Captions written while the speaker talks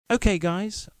Okay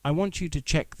guys, I want you to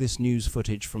check this news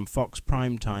footage from Fox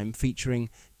Primetime featuring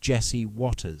Jesse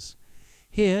Watters.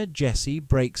 Here, Jesse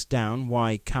breaks down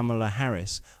why Kamala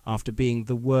Harris, after being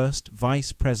the worst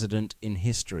vice president in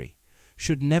history,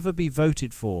 should never be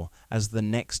voted for as the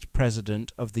next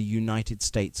president of the United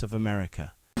States of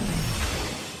America.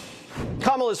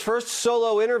 Kamala's first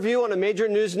solo interview on a major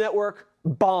news network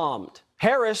bombed.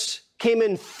 Harris came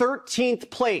in 13th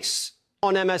place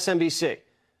on MSNBC.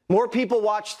 More people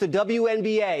watched the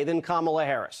WNBA than Kamala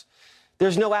Harris.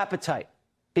 There's no appetite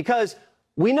because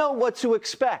we know what to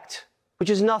expect, which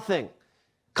is nothing.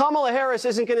 Kamala Harris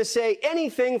isn't going to say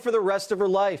anything for the rest of her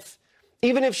life.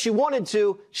 Even if she wanted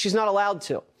to, she's not allowed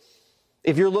to.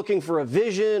 If you're looking for a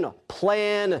vision, a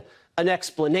plan, an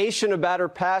explanation about her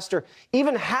past, or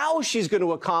even how she's going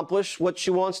to accomplish what she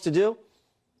wants to do,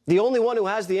 the only one who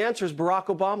has the answer is Barack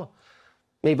Obama.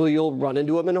 Maybe you'll run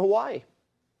into him in Hawaii,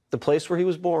 the place where he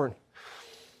was born.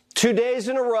 2 days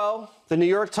in a row, the New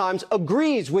York Times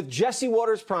agrees with Jesse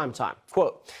Watters' Primetime.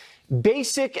 Quote,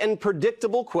 basic and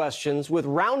predictable questions with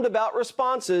roundabout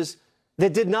responses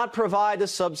that did not provide a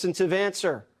substantive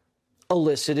answer,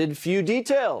 elicited few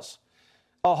details.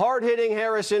 A hard-hitting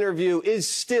Harris interview is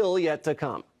still yet to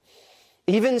come.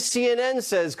 Even CNN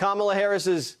says Kamala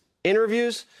Harris's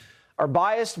interviews are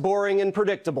biased, boring, and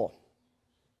predictable.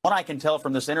 What I can tell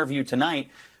from this interview tonight,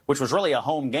 which was really a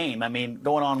home game. I mean,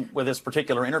 going on with this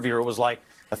particular interviewer was like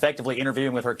effectively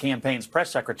interviewing with her campaign's press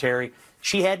secretary.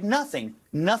 She had nothing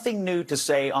new to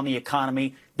say on the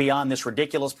economy beyond this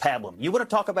ridiculous pablum. You want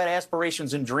to talk about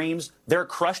aspirations and dreams? They're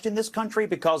crushed in this country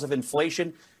because of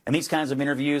inflation, and these kinds of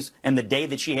interviews and the day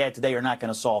that she had today are not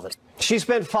going to solve it. She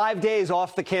spent 5 days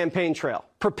off the campaign trail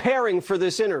preparing for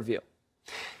this interview.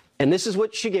 And this is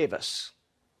what she gave us.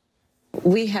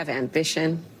 We have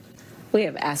ambition. We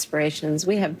have aspirations.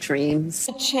 We have dreams.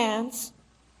 A chance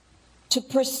to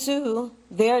pursue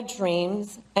their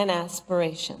dreams and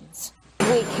aspirations.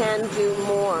 We can do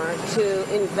more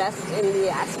to invest in the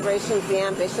aspirations, the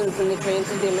ambitions, and the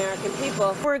dreams of the American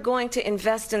people. We're going to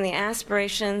invest in the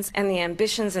aspirations and the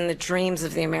ambitions and the dreams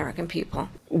of the American people.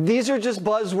 These are just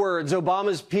buzzwords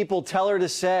Obama's people tell her to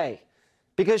say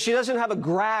because she doesn't have a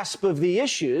grasp of the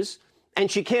issues. And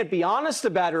she can't be honest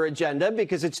about her agenda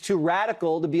because it's too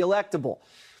radical to be electable.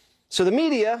 So the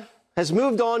media has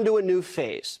moved on to a new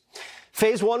phase.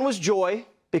 Phase 1 was joy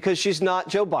because she's not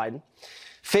Joe Biden.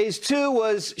 Phase 2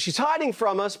 was she's hiding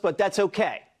from us, but that's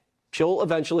okay. She'll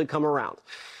eventually come around.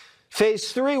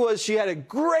 Phase 3 was she had a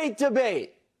great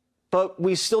debate, but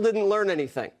we still didn't learn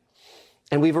anything.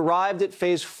 And we've arrived at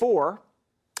phase 4.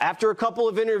 After a couple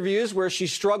of interviews where she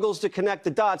struggles to connect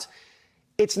the dots,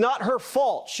 it's not her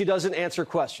fault she doesn't answer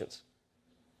questions.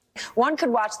 One could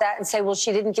watch that and say, well,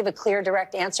 she didn't give a clear,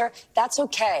 direct answer. That's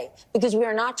okay, because we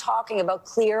are not talking about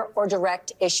clear or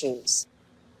direct issues.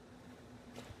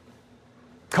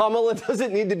 Kamala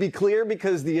doesn't need to be clear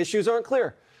because the issues aren't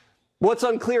clear. What's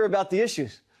unclear about the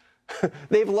issues?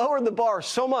 They've lowered the bar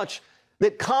so much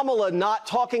that Kamala not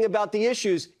talking about the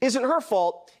issues isn't her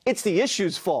fault, it's the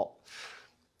issues' fault.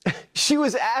 She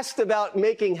was asked about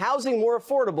making housing more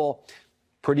affordable.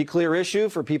 Pretty clear issue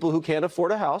for people who can't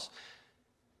afford a house.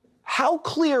 How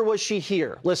clear was she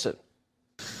here? Listen.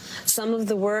 Some of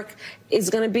the work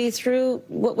is going to be through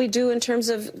what we do in terms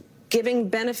of giving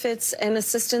benefits and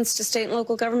assistance to state and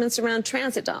local governments around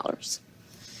transit dollars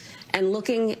and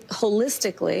looking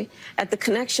holistically at the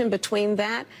connection between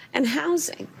that and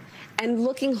housing and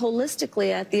looking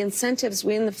holistically at the incentives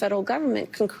we in the federal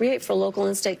government can create for local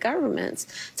and state governments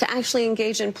to actually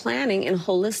engage in planning in a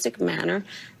holistic manner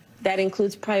that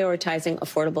includes prioritizing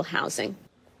affordable housing.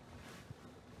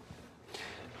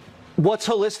 What's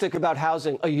holistic about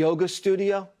housing? A yoga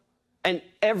studio? And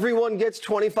everyone gets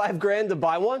 25 grand to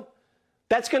buy one?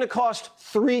 That's going to cost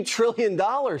 $3 trillion.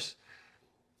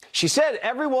 She said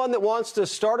everyone that wants to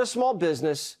start a small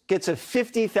business gets a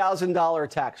 $50,000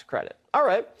 tax credit. All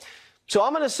right. So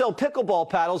I'm going to sell pickleball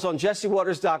paddles on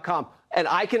jessewaters.com and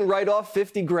I can write off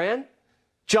 50 grand?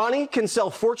 Johnny can sell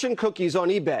fortune cookies on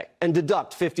eBay and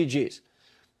deduct 50 G's.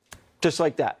 Just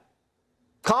like that.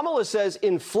 Kamala says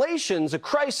inflation's a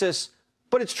crisis,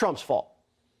 but it's Trump's fault.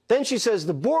 Then she says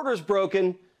the border's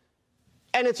broken,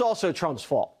 and it's also Trump's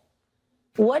fault.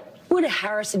 What would a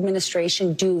Harris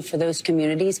administration do for those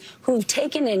communities who've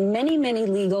taken in many, many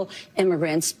legal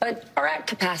immigrants but are at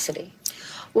capacity?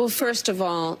 Well, first of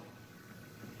all,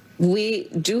 we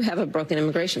do have a broken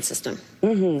immigration system,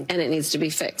 and it needs to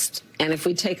be fixed. And if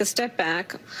we take a step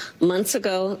back, months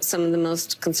ago, some of the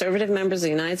most conservative members of the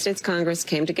United States Congress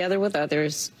came together with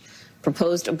others,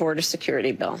 proposed a border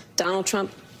security bill. Donald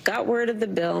Trump got word of the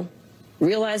bill,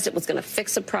 realized it was going to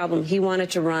fix a problem he wanted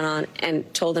to run on,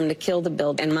 and told him to kill the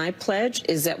bill. And my pledge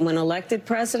is that when elected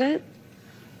president,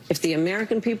 if the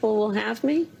American people will have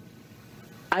me,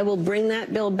 I will bring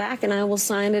that bill back and I will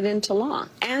sign it into law.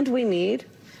 And we need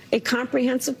a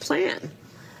comprehensive plan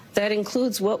that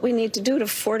includes what we need to do to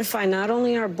fortify not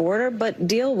only our border, but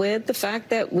deal with the fact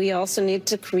that we also need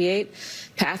to create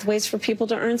pathways for people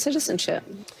to earn citizenship.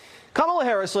 Kamala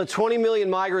Harris let 20 million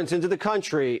migrants into the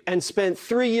country and spent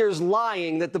 3 years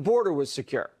lying that the border was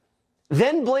secure.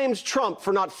 Then blames Trump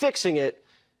for not fixing it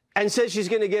and says she's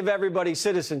going to give everybody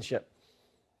citizenship.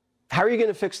 How are you going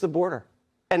to fix the border?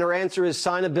 And her answer is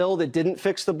sign a bill that didn't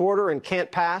fix the border and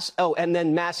can't pass. Oh, and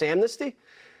then mass amnesty?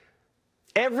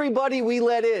 Everybody we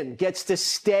let in gets to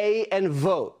stay and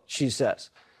vote, she says.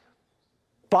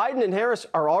 Biden and Harris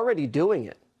are already doing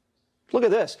it. Look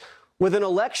at this. With an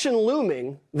election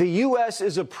looming, the U.S.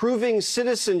 is approving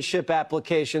citizenship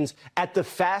applications at the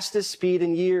fastest speed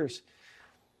in years.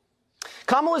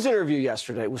 Kamala's interview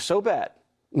yesterday was so bad,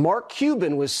 Mark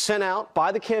Cuban was sent out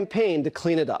by the campaign to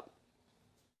clean it up.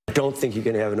 I don't think you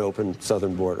can have an open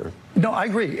southern border. No, I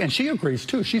agree. And she agrees,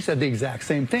 too. She said the exact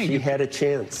same thing. She had a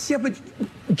chance. Yeah, but,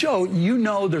 Joe, you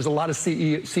know there's a lot of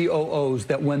COOs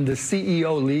that when the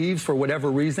CEO leaves for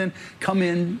whatever reason, come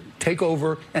in, take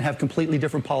over, and have completely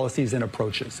different policies and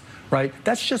approaches, right?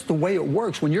 That's just the way it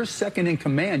works. When you're second in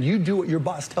command, you do what your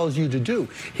boss tells you to do.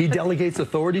 He delegates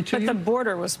authority to you. But the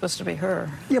border was supposed to be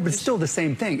her. Yeah, but it's still the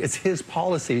same thing. It's his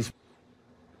policies.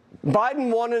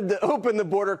 Biden wanted to open the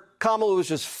border. Kamala was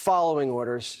just following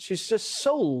orders. She's just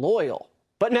so loyal.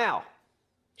 But now,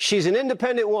 she's an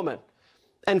independent woman.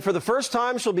 And for the first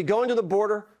time, she'll be going to the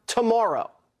border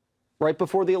tomorrow, right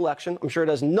before the election. I'm sure it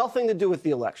has nothing to do with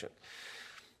the election.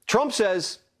 Trump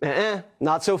says,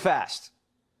 not so fast.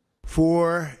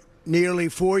 For nearly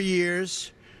 4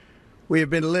 years, we have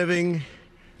been living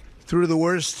through the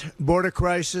worst border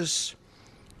crisis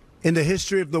in the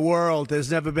history of the world. There's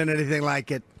never been anything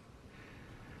like it,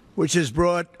 which has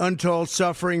brought untold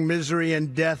suffering, misery,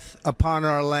 and death upon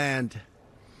our land.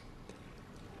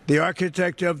 The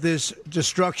architect of this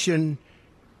destruction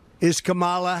is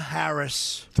Kamala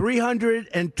Harris.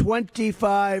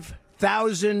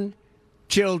 325,000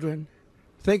 children.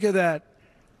 Think of that.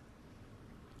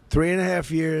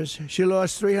 3.5 years. She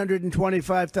lost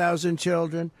 325,000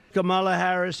 children. Kamala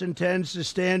Harris intends to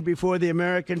stand before the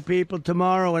American people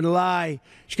tomorrow and lie.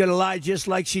 She's going to lie just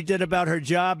like she did about her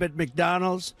job at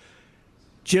McDonald's,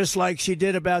 just like she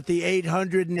did about the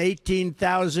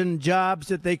 818,000 jobs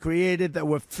that they created that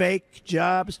were fake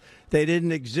jobs. They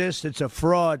didn't exist. It's a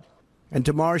fraud. And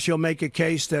tomorrow she'll make a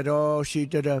case that, oh, she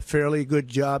did a fairly good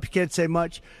job. You can't say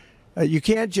much. You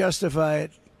can't justify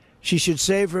it. She should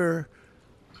save her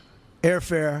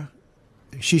airfare.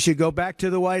 She should go back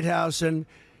to the White House and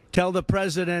tell the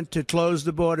president to close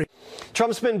the border.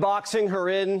 Trump's been boxing her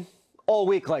in all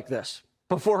week like this.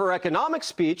 Before her economic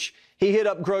speech, he hit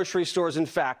up grocery stores and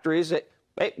factories.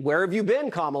 Hey, where have you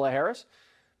been, Kamala Harris?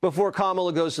 Before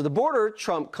Kamala goes to the border,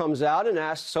 Trump comes out and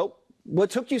asks, so what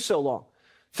took you so long?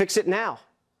 Fix it now.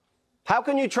 How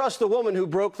can you trust the woman who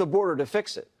broke the border to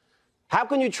fix it? How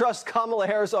can you trust Kamala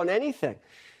Harris on anything?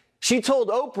 She told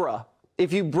Oprah,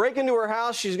 if you break into her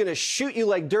house, she's going to shoot you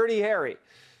like Dirty Harry.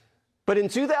 But in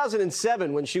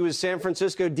 2007, when she was San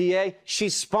Francisco DA, she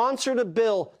sponsored a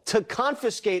bill to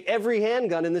confiscate every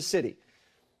handgun in the city.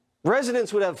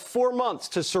 Residents would have 4 months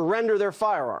to surrender their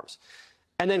firearms,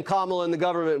 and then Kamala and the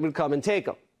government would come and take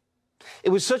them.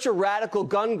 It was such a radical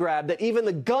gun grab that even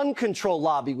the gun control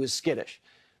lobby was skittish.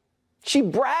 She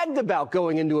bragged about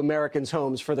going into Americans'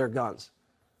 homes for their guns.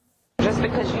 Just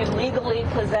because you legally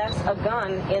possess a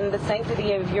gun in the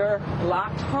sanctity of your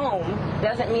locked home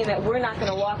doesn't mean that we're not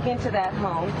going to walk into that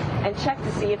home and check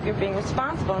to see if you're being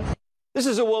responsible. This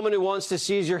is a woman who wants to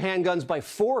seize your handguns by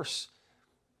force,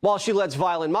 while she lets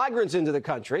violent migrants into the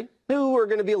country, who are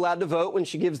going to be allowed to vote when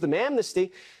she gives them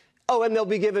amnesty. Oh, and they'll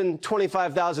be given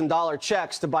 $25,000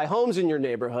 checks to buy homes in your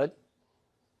neighborhood.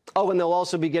 Oh, and they'll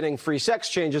also be getting free sex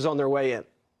changes on their way in.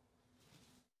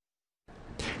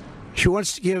 She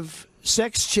wants to give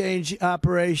sex change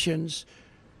operations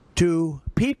to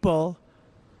people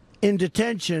in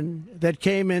detention that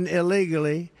came in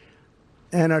illegally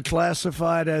and are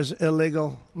classified as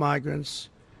illegal migrants.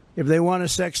 If they want a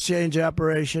sex change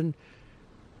operation,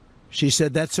 she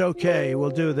said, that's okay,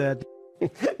 we'll do that.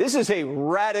 This is a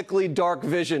radically dark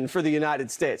vision for the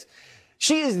United States.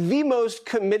 She is the most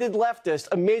committed leftist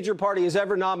a major party has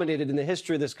ever nominated in the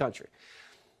history of this country.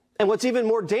 And what's even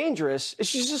more dangerous is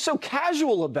she's just so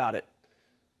casual about it.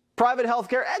 Private health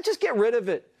care, just get rid of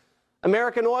it.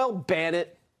 American oil, ban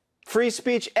it. Free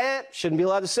speech, shouldn't be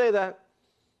allowed to say that.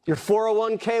 Your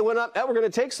 401k went up. We're going to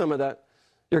take some of that.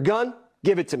 Your gun,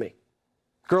 give it to me.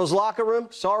 Girls' locker room,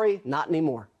 sorry, not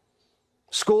anymore.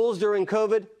 Schools during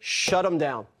COVID, shut them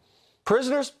down.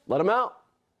 Prisoners, let them out.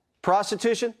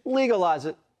 Prostitution, legalize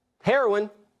it. Heroin,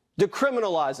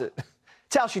 decriminalize it.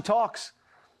 That's how she talks.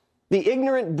 The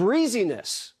ignorant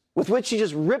breeziness with which she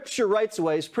just rips your rights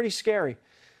away is pretty scary.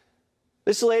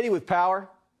 This lady with power,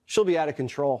 she'll be out of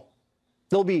control.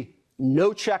 There'll be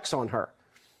no checks on her.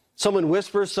 Someone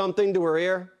whispers something to her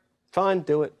ear, fine,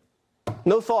 do it.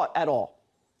 No thought at all.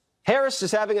 Harris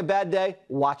is having a bad day,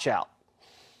 watch out.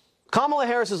 Kamala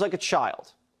Harris is like a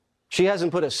child. She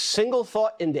hasn't put a single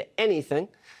thought into anything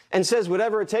and says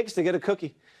whatever it takes to get a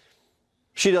cookie.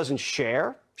 She doesn't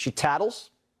share, she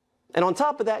tattles. And on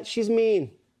top of that, she's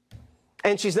mean.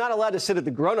 And she's not allowed to sit at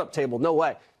the grown-up table, no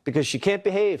way, because she can't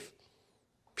behave.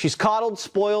 She's coddled,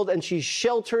 spoiled, and she's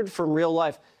sheltered from real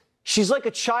life. She's like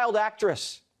a child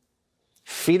actress.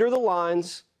 Feed her the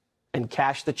lines and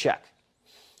cash the check.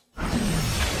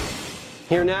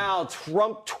 Here now,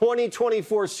 Trump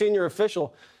 2024 senior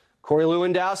official Corey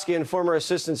Lewandowski and former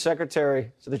Assistant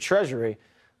Secretary to the Treasury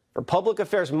for Public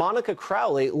Affairs Monica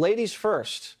Crowley, ladies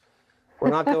first. We're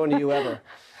not going to you ever.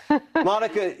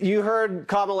 Monica, you heard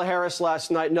Kamala Harris last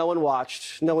night. No one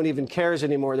watched. No one even cares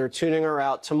anymore. They're tuning her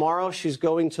out. Tomorrow, she's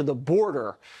going to the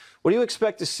border. What do you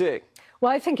expect to see?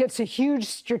 Well, I think it's a huge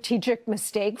strategic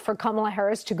mistake for Kamala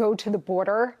Harris to go to the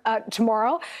border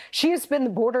tomorrow. She has been the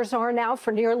border czar now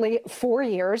for nearly 4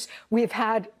 years. We've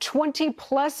had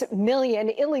 20+ million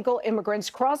illegal immigrants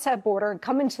cross that border and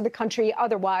come into the country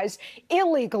otherwise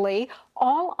illegally,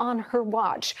 all on her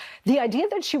watch. The idea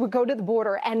that she would go to the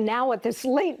border and now at this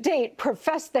late date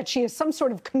profess that she has some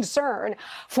sort of concern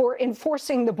for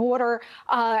enforcing the border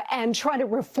and trying to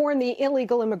reform the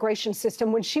illegal immigration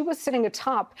system when she was sitting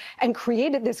atop and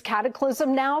created this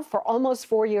cataclysm now for almost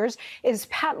 4 years is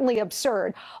patently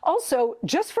absurd. Also,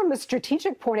 just from a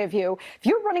strategic point of view, if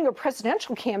you're running a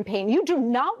presidential campaign, you do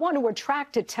not want to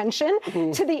attract attention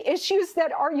to the issues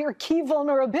that are your key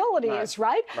vulnerabilities,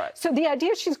 right? So the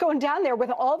idea she's going down there with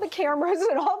all the cameras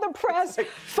and all the press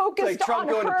focused like Trump on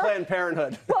going her. to Planned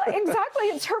Parenthood. Well, exactly.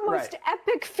 It's her most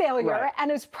epic failure,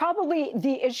 and it's probably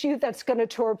the issue that's going to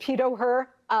torpedo her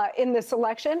in this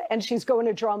election, and she's going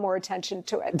to draw more attention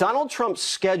to it. Donald Trump's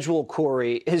schedule,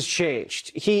 Corey, has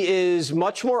changed. He is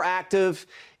much more active.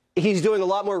 He's doing a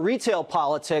lot more retail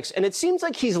politics, and it seems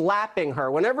like he's lapping her.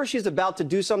 Whenever she's about to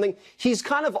do something, he's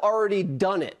kind of already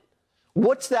done it.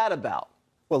 What's that about?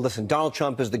 Well, listen, Donald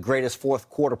Trump is the greatest fourth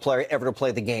quarter player ever to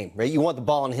play the game, right? You want the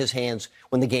ball in his hands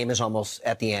when the game is almost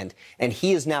at the end. And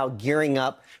he is now gearing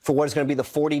up for what is going to be the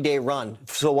 40-day run.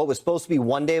 So what was supposed to be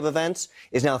 1 day of events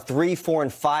is now 3, 4,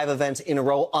 and 5 events in a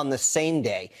row on the same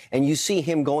day. And you see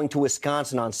him going to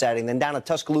Wisconsin on Saturday, then down to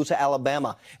Tuscaloosa,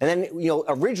 Alabama. And then, you know,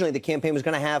 originally the campaign was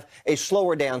going to have a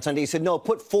slower day on Sunday. He said, no,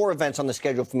 put 4 events on the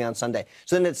schedule for me on Sunday.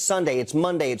 So then it's Sunday, it's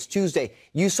Monday, it's Tuesday.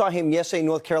 You saw him yesterday in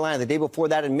North Carolina, the day before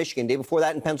that in Michigan, the day before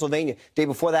that in Pennsylvania, day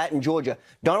before that in Georgia.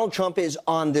 Donald Trump is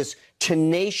on this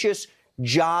tenacious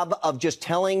job of just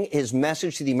telling his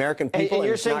message to the American people. And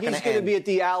you're saying he's going to be at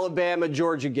the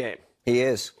Alabama-Georgia game? He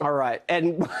is. All right.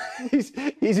 And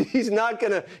he's not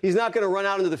going to run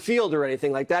out into the field or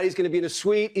anything like that. He's going to be in a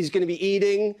suite. He's going to be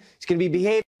eating. He's going to be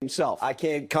behaving himself. I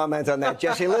can't comment on that,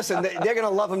 Jesse. Listen, they're going to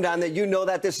love him down there. You know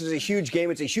that this is a huge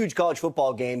game. It's a huge college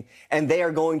football game, and they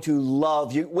are going to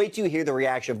love you. Wait till you hear the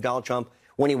reaction of Donald Trump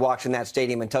when he walks in that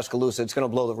stadium in Tuscaloosa. It's going to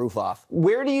blow the roof off.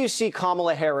 Where do you see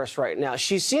Kamala Harris right now?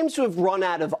 She seems to have run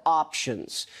out of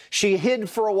options. She hid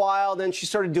for a while, then she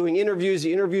started doing interviews.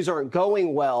 The interviews aren't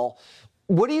going well.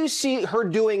 What do you see her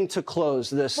doing to close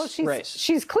this race?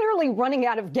 She's clearly running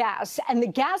out of gas, and the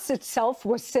gas itself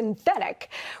was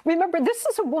synthetic. Remember, this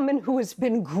is a woman who has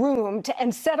been groomed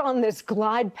and set on this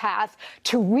glide path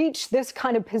to reach this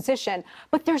kind of position,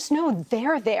 but there's no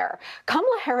there.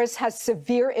 Kamala Harris has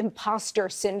severe imposter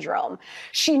syndrome.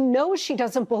 She knows she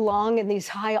doesn't belong in these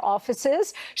high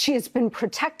offices. She has been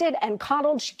protected and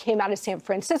coddled. She came out of San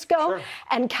Francisco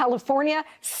and California,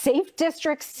 safe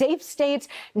districts, safe states.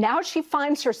 Now she finds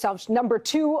herself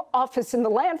 #2 office in the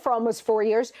land for almost 4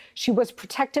 years. She was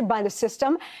protected by the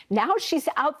system. Now she's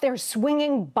out there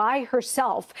swinging by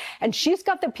herself. And she's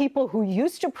got the people who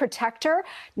used to protect her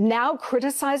now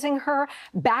criticizing her,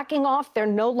 backing off. They're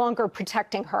no longer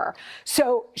protecting her.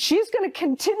 So she's going to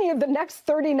continue the next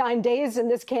 39 days in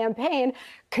this campaign,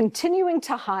 continuing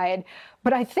to hide.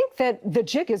 But I think that the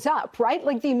jig is up, right?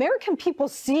 Like, the American people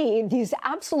see these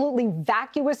absolutely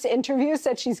vacuous interviews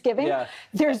that she's giving.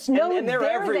 There's no and they're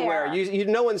everywhere.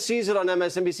 No one sees it on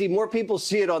MSNBC. More people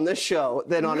see it on this show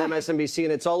than on MSNBC,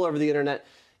 and it's all over the internet.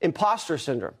 Imposter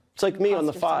syndrome. It's like me on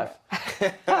the 5.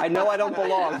 I know I don't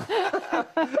belong.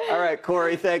 All right,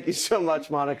 Corey, thank you so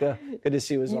much, Monica. Good to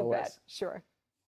see you as always. Bet. Sure.